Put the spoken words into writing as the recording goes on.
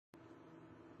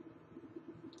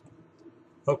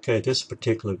Okay, this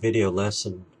particular video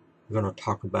lesson, we're going to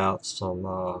talk about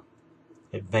some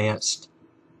advanced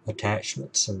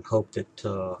attachments and hope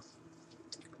that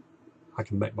I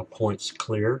can make my points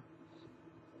clear.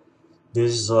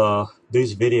 These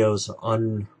videos are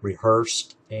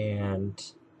unrehearsed and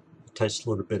it takes a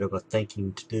little bit of a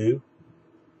thinking to do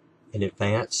in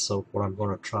advance, so what I'm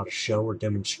going to try to show or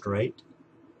demonstrate.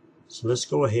 So let's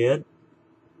go ahead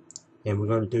and we're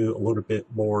going to do a little bit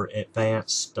more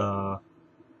advanced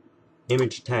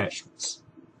image attachments.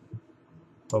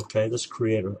 Okay, let's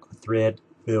create a thread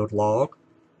build log.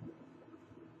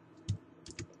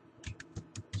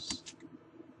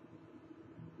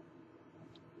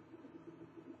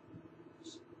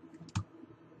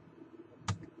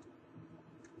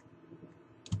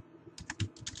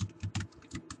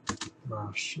 My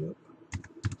ship,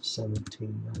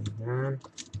 1799.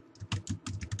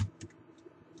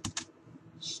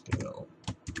 Scale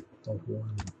of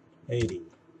 180.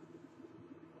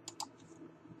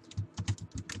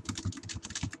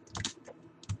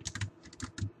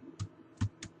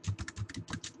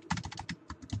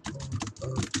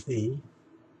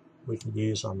 We can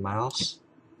use our mouse,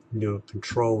 do a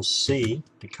Control C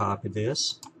to copy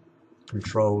this,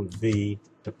 Control V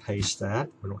to paste that.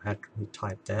 We don't have to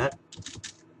retype that.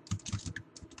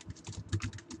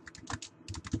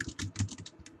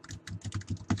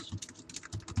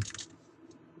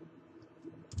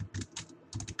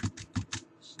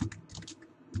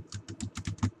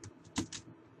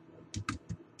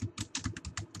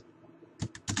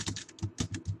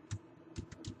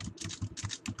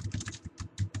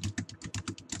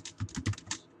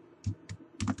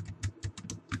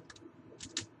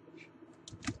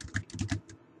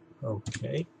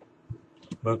 Okay,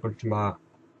 welcome to my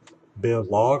build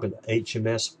log of the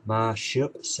HMS My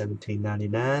Ship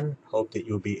 1799. Hope that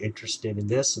you'll be interested in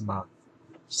this in my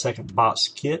second box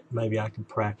kit. Maybe I can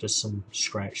practice some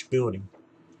scratch building.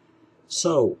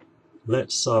 So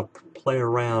let's play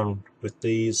around with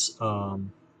these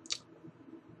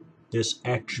this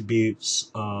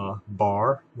attributes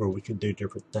bar where we can do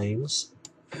different things.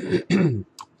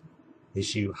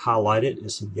 As you highlight it,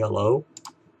 it's in yellow.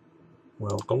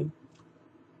 Welcome.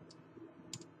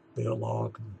 Build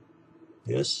log.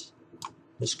 This.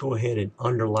 Let's go ahead and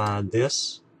underline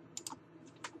this.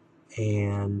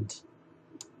 And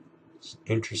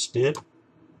interested.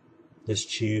 Let's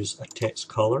choose a text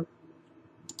color.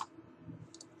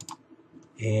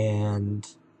 And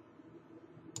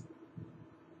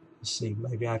let's see,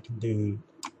 maybe I can do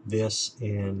this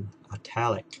in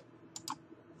italic.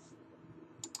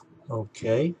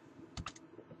 Okay.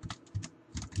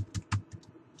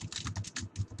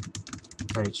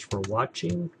 Thanks for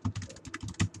watching.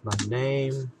 My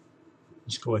name.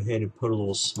 Let's go ahead and put a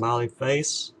little smiley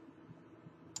face.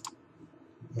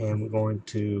 And we're going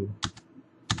to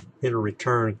hit a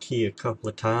return key a couple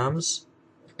of times.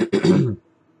 We'll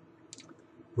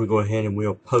go ahead and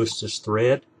we'll post this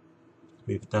thread.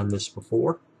 We've done this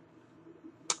before.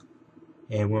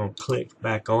 And we're going to click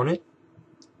back on it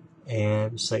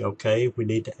and say, okay, we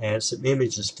need to add some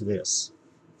images to this.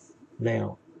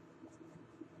 Now,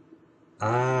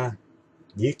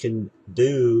 you can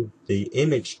do the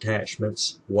image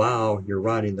attachments while you're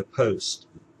writing the post.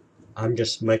 I'm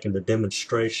just making the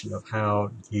demonstration of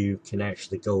how you can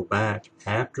actually go back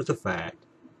after the fact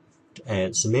to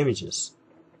add some images.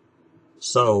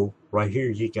 So right here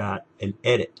you got an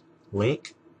edit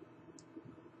link,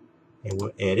 and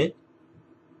we'll edit,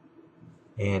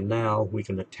 and now we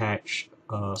can attach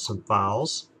some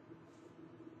files.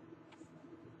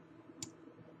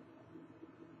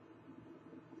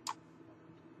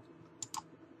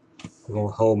 I'm going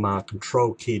to hold my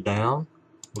control key down.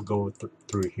 We'll go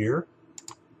through here,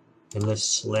 and let's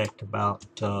select about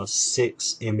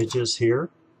 6 images here.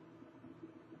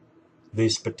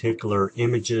 These particular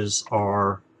images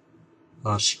are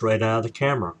straight out of the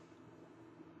camera.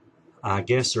 I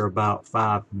guess they're about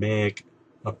 5 meg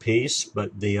a piece,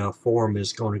 but the form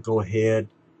is going to go ahead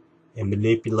and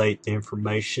manipulate the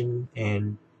information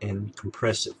and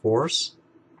compress it for us.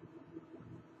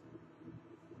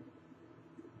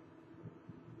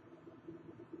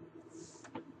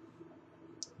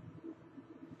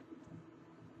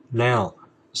 Now,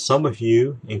 some of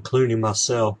you, including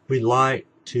myself, we like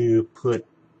to put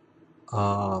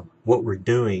what we're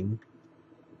doing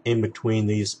in between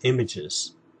these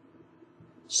images.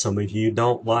 Some of you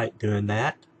don't like doing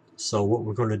that, so what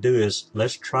we're going to do is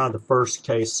let's try the first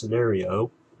case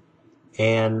scenario,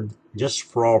 and just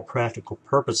for all practical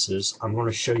purposes I'm going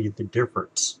to show you the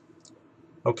difference.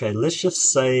 Okay, let's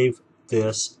just save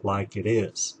this like it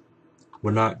is.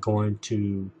 We're not going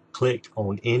to click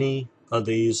on any of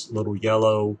these little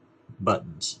yellow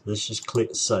buttons. Let's just click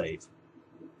save.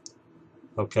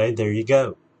 Okay, there you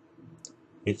go.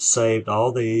 It saved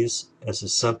all these as a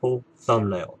simple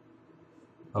thumbnail.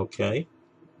 Okay,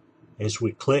 as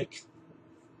we click,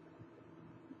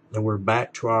 and we're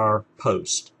back to our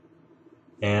post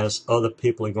as other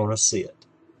people are going to see it.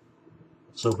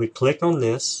 So if we click on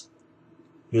this,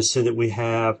 you'll see that we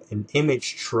have an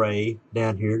image tray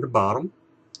down here at the bottom.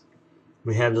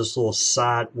 We have this little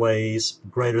sideways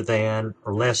greater than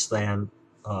or less than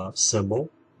symbol.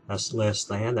 That's less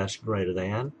than, that's greater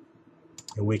than.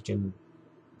 And we can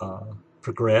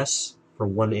progress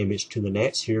from one image to the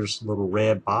next. Here's the little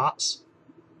red box.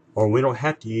 Or we don't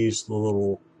have to use the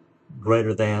little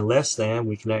greater than, less than.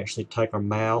 We can actually take our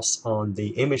mouse on the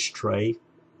image tray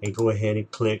and go ahead and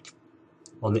click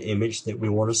on the image that we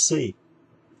want to see.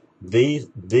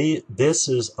 This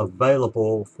is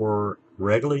available for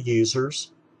regular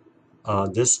users.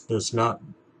 This does not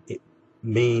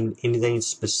mean anything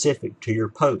specific to your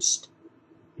post.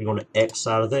 You're going to X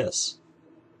out of this.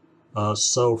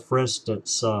 So for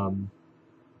instance,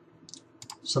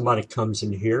 somebody comes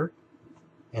in here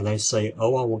and they say,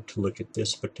 oh, I want to look at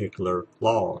this particular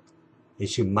log.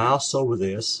 As you mouse over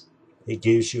this, it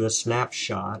gives you a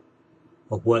snapshot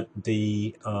of what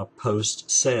the post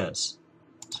says.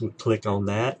 So we click on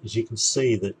that. As you can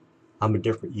see that I'm a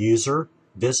different user.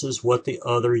 This is what the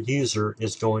other user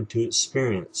is going to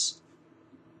experience.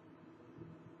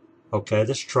 Okay,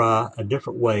 let's try a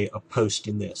different way of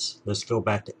posting this. Let's go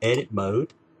back to edit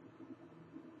mode.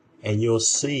 And you'll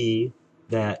see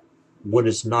that what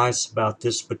is nice about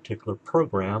this particular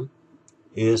program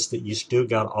is that you still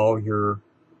got all your,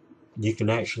 you can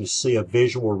actually see a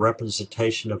visual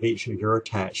representation of each of your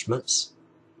attachments.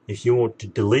 If you want to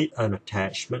delete an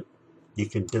attachment, you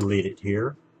can delete it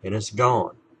here and it's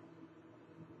gone.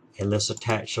 And let's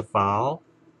attach a file,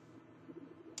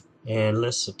 and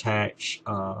let's attach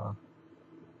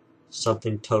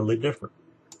something totally different.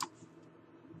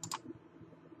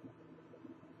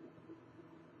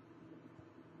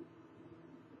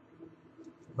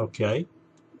 Okay.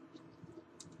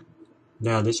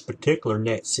 Now this particular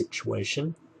next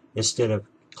situation, instead of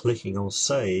clicking on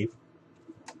save,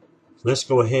 let's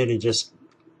go ahead and just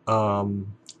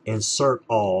insert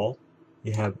all.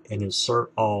 You have an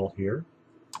insert all here.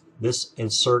 This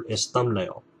insert is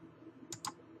thumbnail.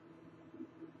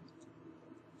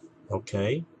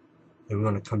 Okay, and we're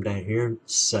going to come down here and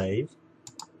save.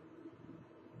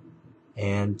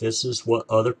 And this is what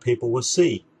other people will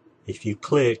see if you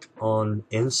click on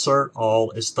insert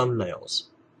all as thumbnails.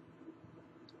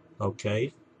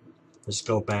 Okay, let's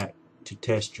go back to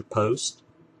test your post.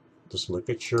 Just look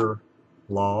at your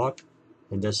log,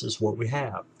 and this is what we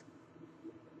have.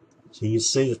 So you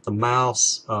see that the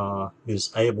mouse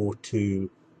is able to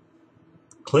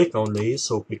click on these.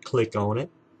 So if we click on it,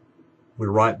 we're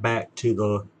right back to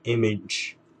the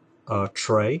image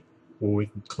tray where we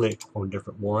can click on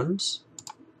different ones.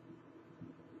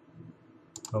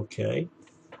 Okay,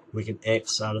 we can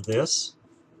X out of this.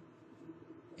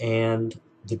 And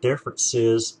the difference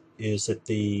is that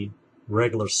the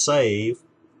regular save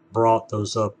brought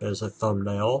those up as a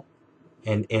thumbnail,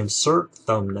 and insert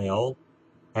thumbnail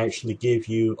actually give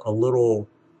you a little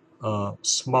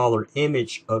smaller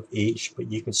image of each,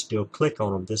 but you can still click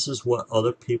on them. This is what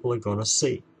other people are going to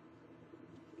see.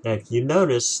 Now if you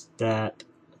notice that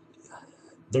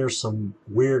there's some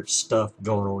weird stuff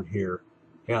going on here.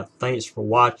 Yeah, thanks for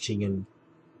watching, and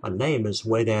my name is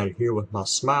way down here with my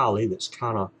smiley that's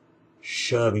kind of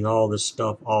shoving all this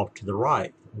stuff off to the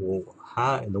right. Well,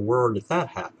 how in the world did that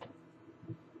happen?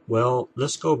 Well,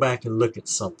 let's go back and look at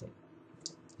something.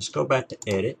 Let's go back to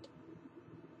edit,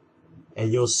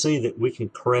 and you'll see that we can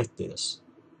correct this.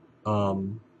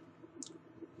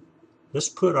 Let's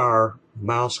put our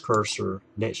mouse cursor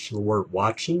next to the word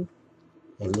watching,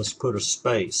 and let's put a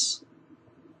space.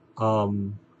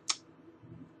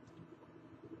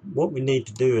 What we need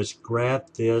to do is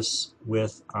grab this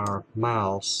with our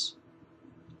mouse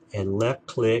and left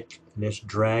click, and let's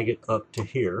drag it up to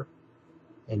here,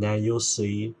 and now you'll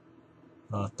see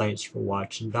thanks for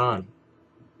watching, Donnie.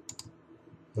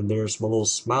 And there's my little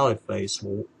smiley face.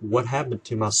 Well, what happened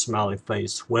to my smiley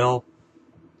face? Well,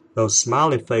 those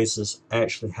smiley faces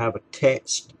actually have a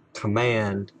text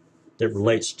command that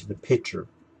relates to the picture.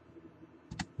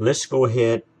 Let's go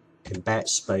ahead and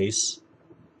backspace.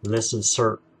 Let's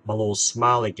insert my little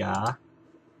smiley guy.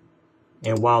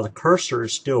 And while the cursor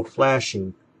is still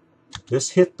flashing,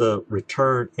 let's hit the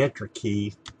return enter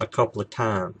key a couple of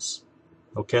times.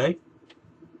 Okay?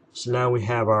 So now we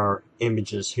have our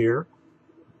images here.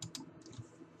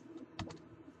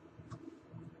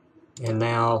 And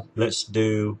now let's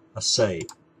do a save.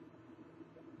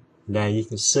 Now you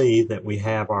can see that we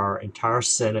have our entire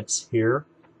sentence here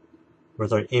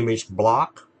with our image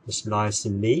block. It's nice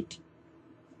and neat.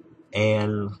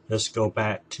 And let's go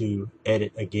back to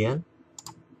edit again.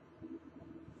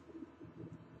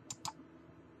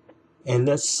 And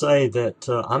let's say that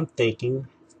I'm thinking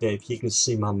that if you can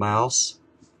see my mouse,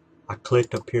 I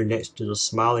clicked up here next to the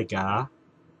smiley guy.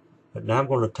 But now I'm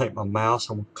going to take my mouse,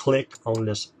 I'm going to click on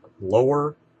this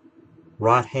lower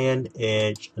right hand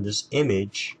edge of this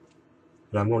image,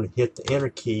 and I'm going to hit the enter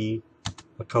key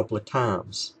a couple of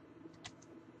times.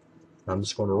 I'm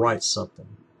just going to write something.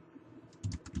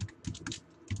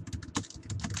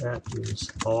 That is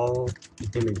all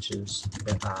images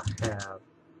that I have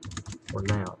for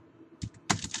now.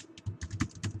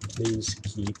 Please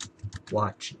keep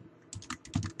watching.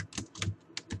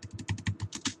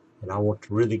 And I want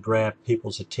to really grab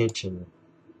people's attention.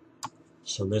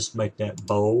 So let's make that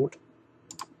bold.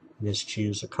 Let's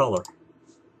choose a color.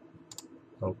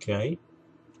 Okay.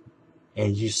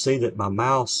 And you see that my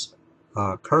mouse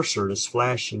cursor that's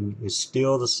flashing is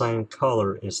still the same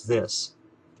color as this.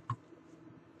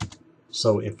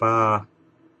 So if I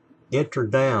enter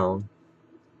down,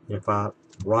 if I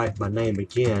write my name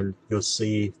again, you'll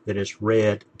see that it's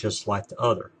red just like the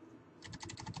other.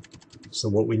 So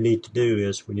what we need to do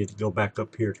is we need to go back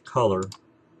up here to color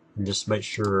and just make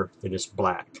sure that it's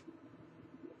black.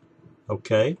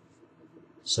 Okay,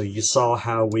 so you saw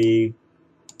how we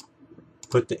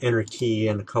put the enter key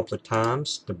in a couple of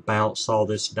times to bounce all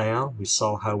this down. We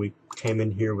saw how we came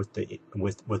in here with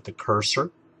the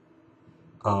cursor,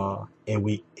 and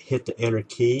we hit the enter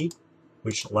key,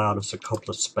 which allowed us a couple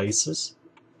of spaces.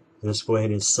 Let's go ahead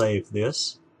and save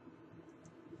this.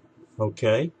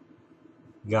 Okay,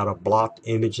 we got our blocked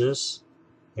images,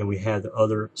 and we had the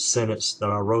other sentence that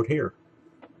I wrote here.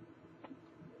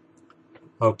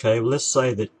 Okay, let's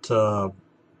say that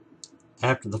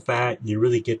after the fact you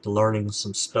really get to learning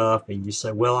some stuff and you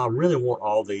say, well, I really want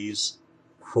all these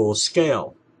full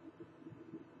scale,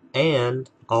 and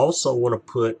I also want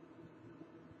to put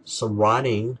some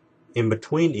writing in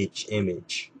between each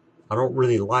image. I don't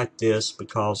really like this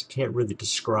because I can't really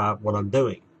describe what I'm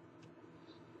doing.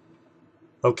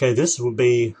 Okay, this will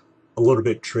be a little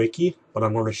bit tricky, but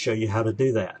I'm going to show you how to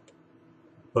do that.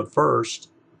 But first,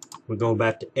 we're going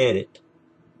back to edit,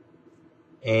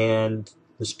 and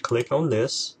just click on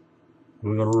this.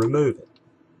 We're going to remove it,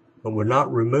 but we're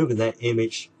not removing that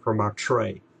image from our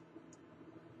tray.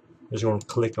 Just going to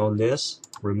click on this,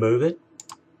 remove it,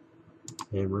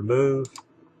 and remove,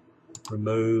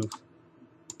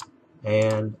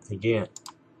 and again,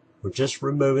 we're just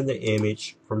removing the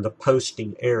image from the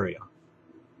posting area.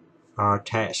 Our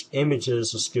attached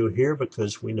images are still here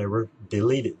because we never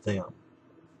deleted them.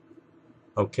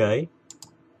 Okay,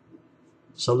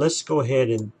 so let's go ahead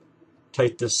and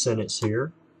take this sentence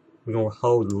here. We're going to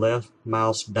hold the left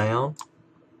mouse down,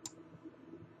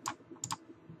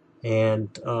 and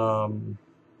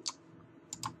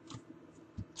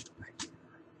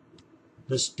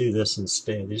let's do this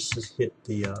instead. Let's just hit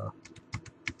the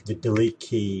delete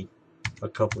key a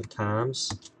couple of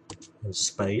times and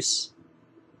space.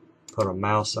 Put a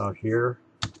mouse out here.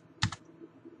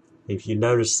 If you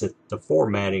notice that the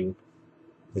formatting,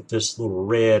 that this little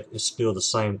red is still the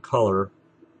same color,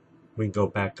 we can go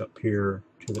back up here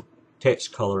to the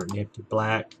text color and empty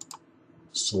black,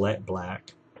 select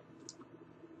black.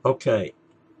 Okay,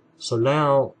 so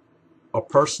now a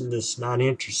person that's not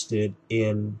interested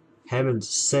in having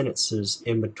sentences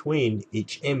in between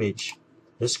each image,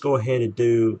 let's go ahead and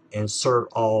do insert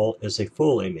all as a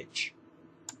full image.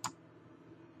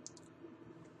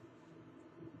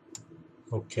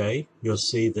 Okay, you'll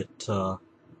see that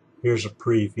here's a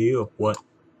preview of what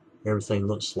everything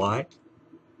looks like.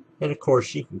 And of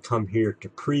course you can come here to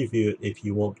preview it if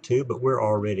you want to, but we're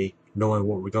already knowing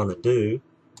what we're going to do.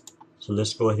 So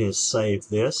let's go ahead and save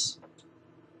this.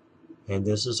 And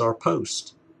this is our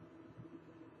post.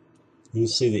 You can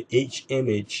see that each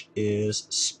image is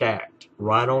stacked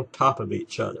right on top of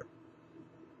each other.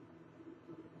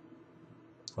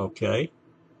 Okay.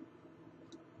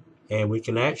 And we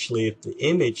can actually, if the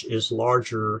image is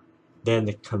larger than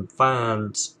the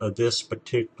confines of this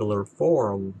particular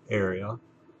forum area,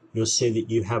 you'll see that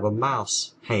you have a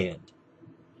mouse hand.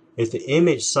 If the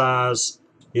image size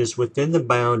is within the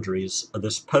boundaries of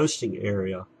this posting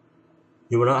area,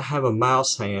 you will not have a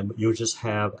mouse hand, but you'll just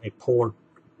have a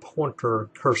pointer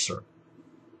cursor.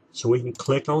 So we can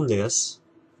click on this,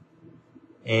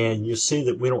 and you see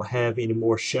that we don't have any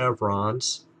more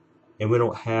chevrons, and we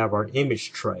don't have our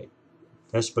image tray.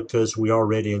 That's because we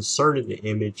already inserted the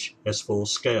image as full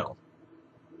scale.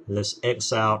 Let's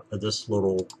X out of this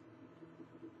little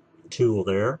tool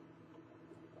there.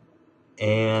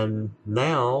 And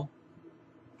now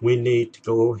we need to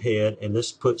go ahead and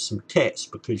let's put some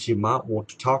text, because you might want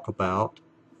to talk about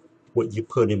what you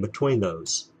put in between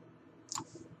those. So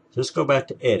let's go back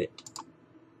to edit.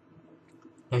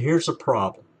 Now here's a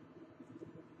problem.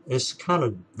 It's kind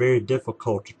of very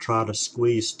difficult to try to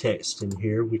squeeze text in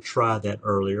here. We tried that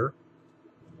earlier.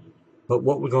 But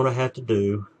what we're going to have to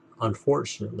do,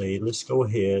 unfortunately, let's go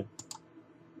ahead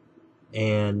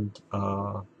and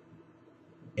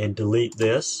delete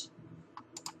this.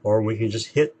 Or we can just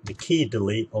hit the key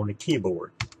delete on the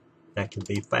keyboard. That can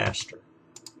be faster.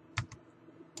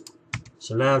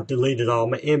 So now I've deleted all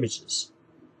my images.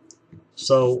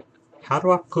 So how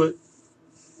do I put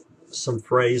some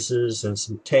phrases and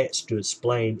some text to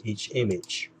explain each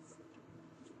image?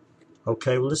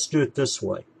 Okay, well, let's do it this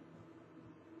way.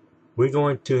 We're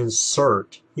going to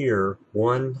insert here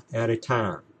one at a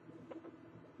time.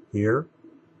 Here.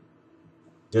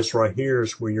 This right here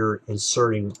is where you're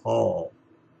inserting all.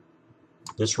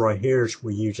 This right here is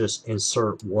where you just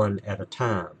insert one at a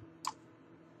time.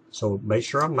 So make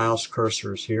sure our mouse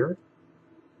cursor is here.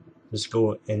 Let's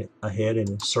go ahead and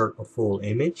insert a full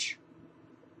image.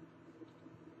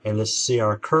 And let's see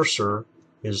our cursor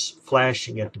is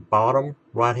flashing at the bottom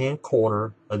right hand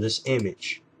corner of this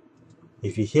image.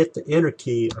 If you hit the enter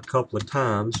key a couple of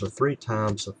times, or 3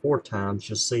 times, or 4 times,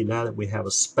 you'll see now that we have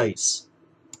a space.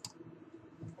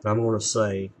 And I'm going to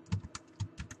say,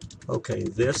 okay,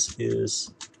 this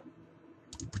is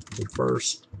the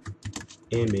first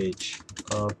image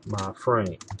of my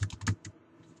frame.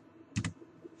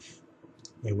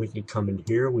 And we can come in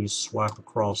here, we swipe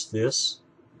across this,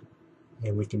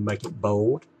 and we can make it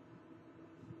bold.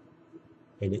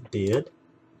 And it did.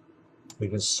 We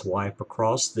can swipe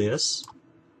across this.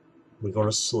 We're going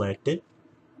to select it.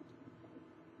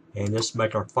 And let's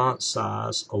make our font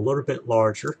size a little bit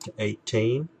larger to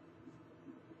 18.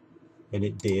 And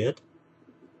it did.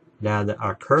 Now that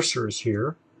our cursor is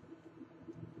here,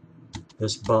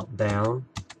 let's bump down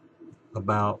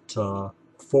about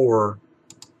 4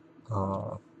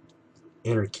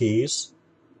 enter keys.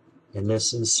 And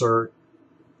let's insert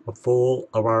a full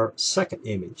of our second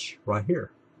image right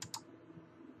here.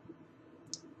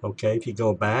 Okay, if you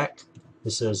go back, it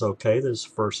says, okay, this is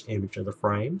the first image of the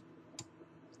frame.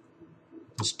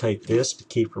 Let's take this to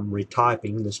keep from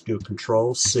retyping. Let's do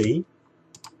Control C.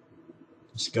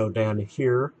 Let's go down to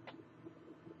here.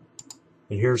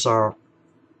 And here's our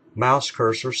mouse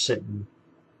cursor sitting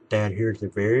down here at the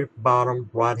very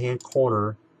bottom right hand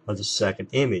corner of the second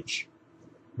image.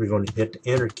 We're going to hit the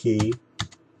enter key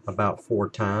about 4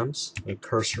 times and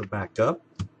cursor back up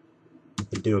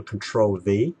and do a Control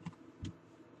V.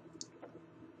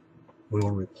 We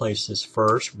want to replace this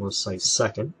first. We'll say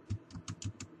second.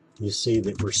 You see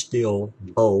that we're still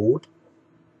bold.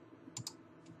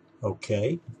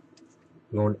 Okay.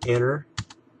 We're going to enter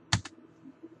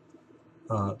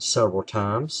several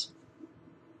times.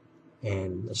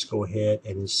 And let's go ahead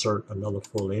and insert another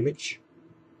full image.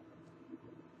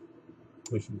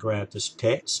 We can grab this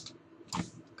text,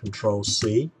 Control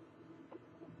C,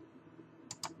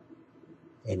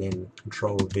 and then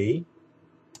Control V.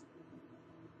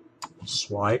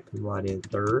 Swipe and write in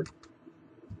third.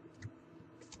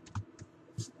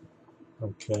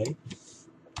 Okay.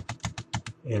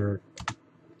 Enter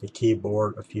the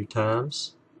keyboard a few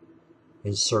times.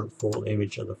 Insert full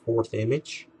image of the fourth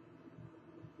image.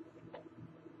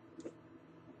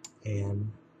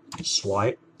 And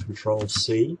swipe, Control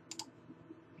C.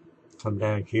 Come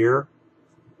down here.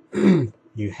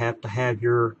 You have to have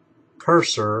your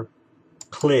cursor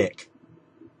click.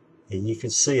 And you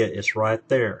can see it, it's right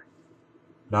there.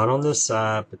 Not on this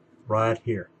side, but right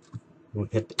here. We'll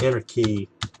hit the enter key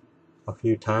a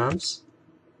few times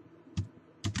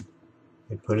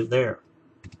and put it there.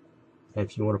 And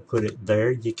if you want to put it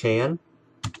there, you can,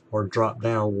 or drop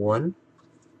down 1.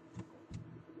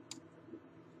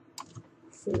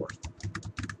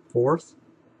 Fourth.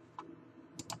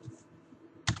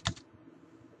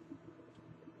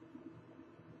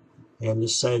 And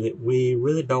just say that we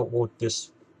really don't want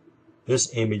this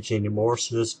image anymore,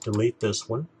 so let's delete this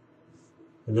one.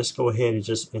 And let's go ahead and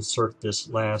just insert this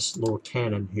last little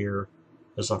cannon here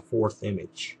as our 4th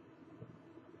image,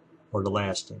 or the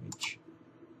last image.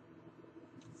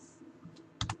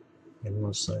 And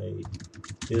we'll say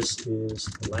this is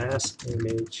the last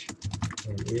image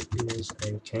and it is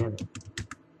a cannon.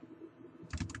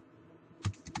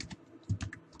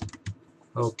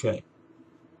 Okay.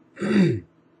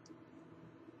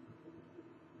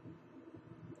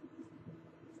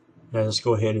 Now let's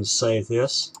go ahead and save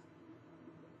this.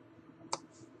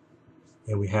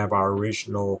 And we have our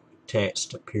original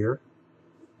text up here.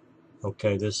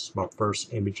 Okay, this is my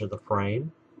first image of the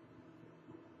frame.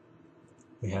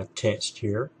 We have text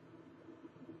here,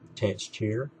 text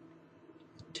here,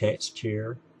 text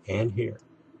here, and here.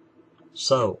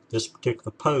 So this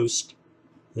particular post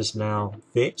is now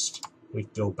fixed. We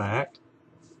can go back.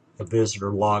 The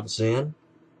visitor logs in,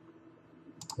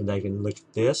 and they can look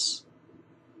at this,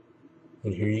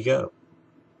 and here you go.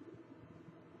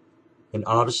 And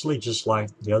obviously, just like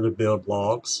the other build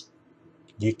logs,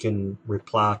 you can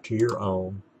reply to your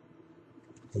own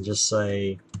and just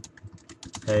say,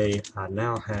 hey, I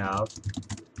now have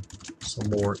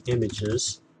some more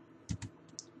images.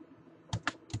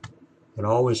 And I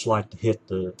always like to hit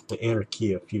the enter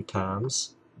key a few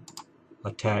times.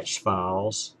 Attach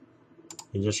files,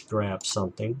 and just grab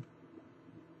something.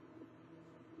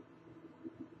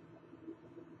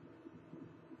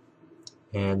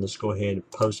 And let's go ahead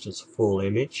and post as a full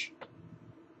image.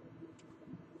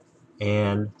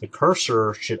 And the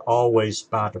cursor should always,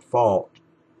 by default,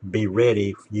 be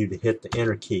ready for you to hit the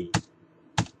enter key.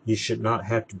 You should not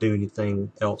have to do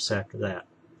anything else after that.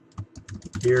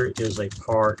 Here is a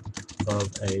part of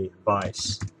a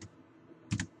vise.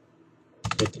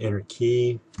 Hit the enter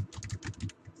key.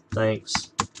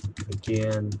 Thanks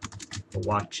again for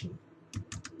watching.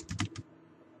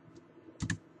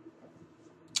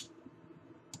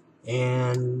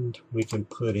 And we can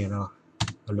put in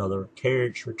another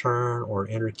carriage return or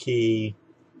enter key,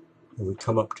 and we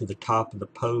come up to the top of the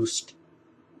post,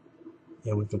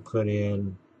 and we can put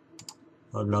in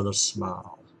another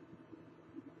smile.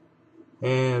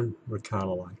 And we're kind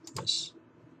of like this.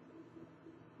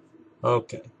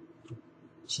 Okay,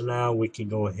 so now we can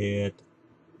go ahead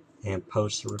and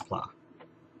post the reply.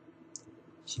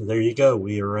 So there you go.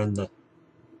 We're on the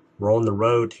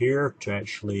road here to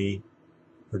actually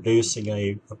producing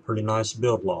a pretty nice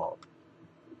build log.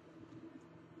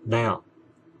 Now,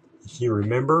 if you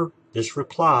remember this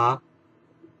reply,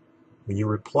 when you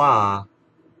reply,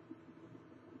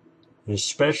 and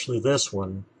especially this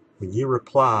one, when you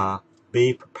reply,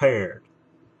 be prepared,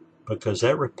 because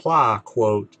that reply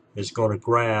quote is going to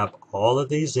grab all of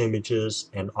these images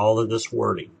and all of this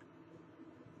wording.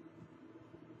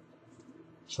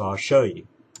 So I'll show you.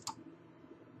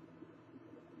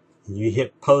 You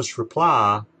hit post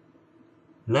reply.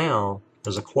 Now,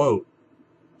 as a quote,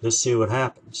 let's see what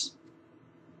happens.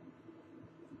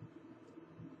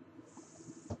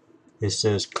 It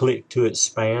says click to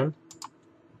expand.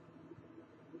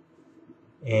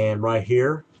 And right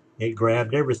here, it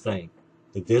grabbed everything.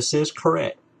 This is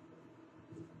correct.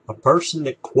 A person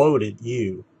that quoted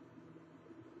you,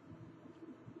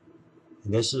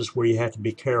 and this is where you have to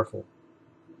be careful,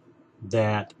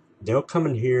 that they'll come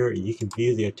in here and you can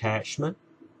view the attachment.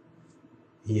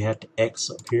 You have to X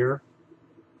up here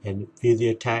and view the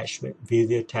attachment,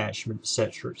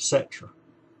 etc., etc.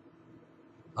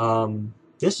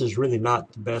 This is really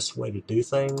not the best way to do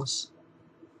things.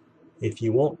 If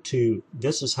you want to,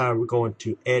 this is how we're going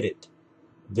to edit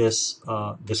this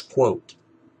this quote.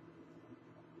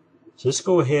 So let's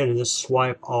go ahead and just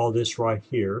swipe all this right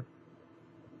here,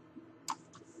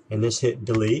 and let's hit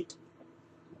delete.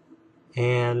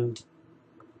 And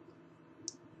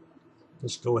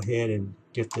let's go ahead and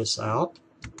get this out.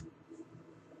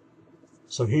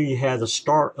 So here you have the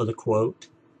start of the quote.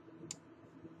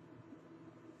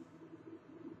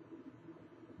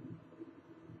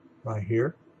 Right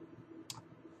here.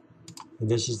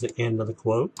 And this is the end of the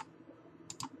quote.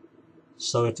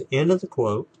 So at the end of the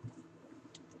quote,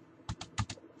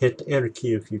 hit the enter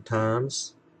key a few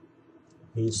times.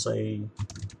 And you say,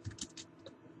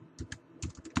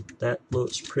 that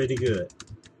looks pretty good.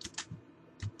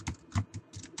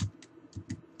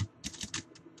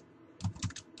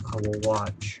 I will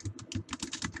watch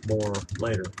more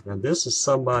later. Now this is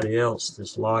somebody else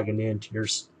that's logging into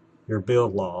your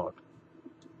build log.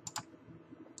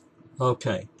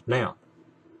 Okay, now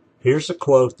here's a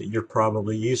quote that you're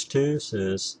probably used to. It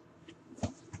says,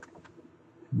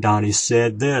 Donnie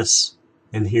said this,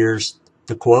 and here's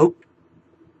the quote,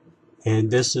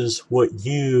 and this is what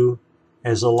you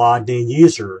as a logged in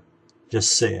user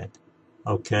just said.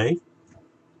 Okay,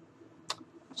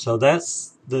 so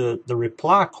that's the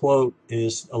reply quote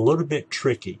is a little bit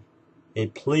tricky,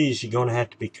 and please, you're going to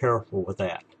have to be careful with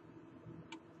that.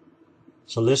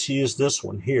 So let's use this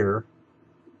one here,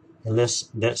 and let's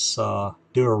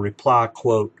do a reply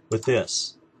quote with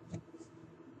this.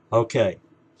 Okay,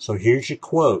 so here's your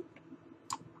quote,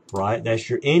 right? That's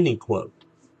your ending quote.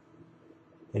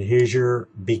 And here's your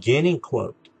beginning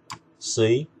quote.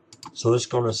 See? So it's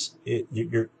going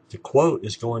to, the quote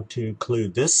is going to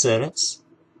include this sentence,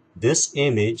 this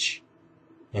image,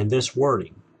 and this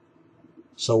wording.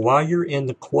 So while you're in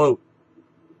the quote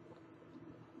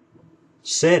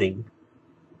setting,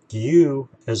 you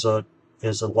as a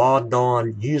logged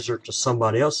on user to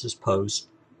somebody else's post,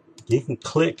 you can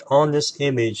click on this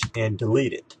image and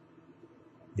delete it.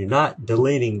 You're not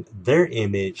deleting their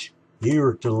image,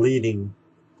 you're deleting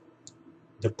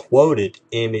the quoted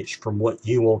image from what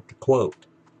you want to quote.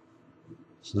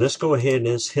 So let's go ahead and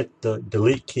let's hit the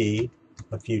delete key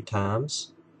a few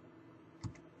times,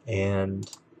 and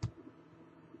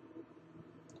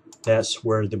that's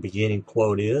where the beginning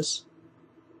quote is.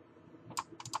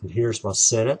 And here's my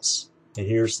sentence, and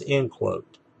here's the end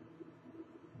quote.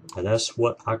 And that's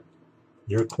what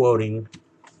you're quoting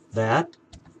that.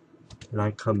 And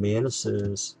I come in and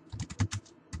says,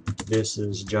 this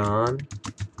is John,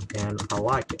 and I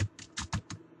like it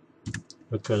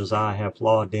because I have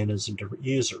logged in as a different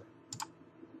user.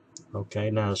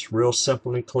 Okay, now it's real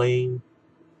simple and clean.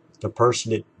 The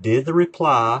person that did the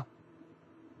reply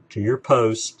to your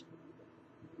post,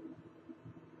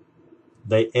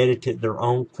 they edited their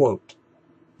own quote,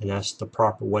 and that's the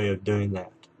proper way of doing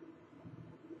that.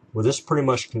 Well, this pretty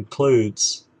much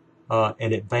concludes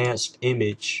an advanced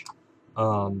image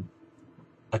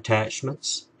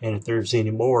attachments, and if there's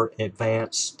any more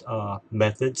advanced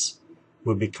methods,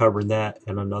 we'll be covering that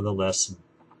in another lesson.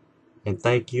 And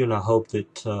thank you, and I hope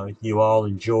that you all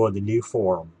enjoy the new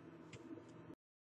forum.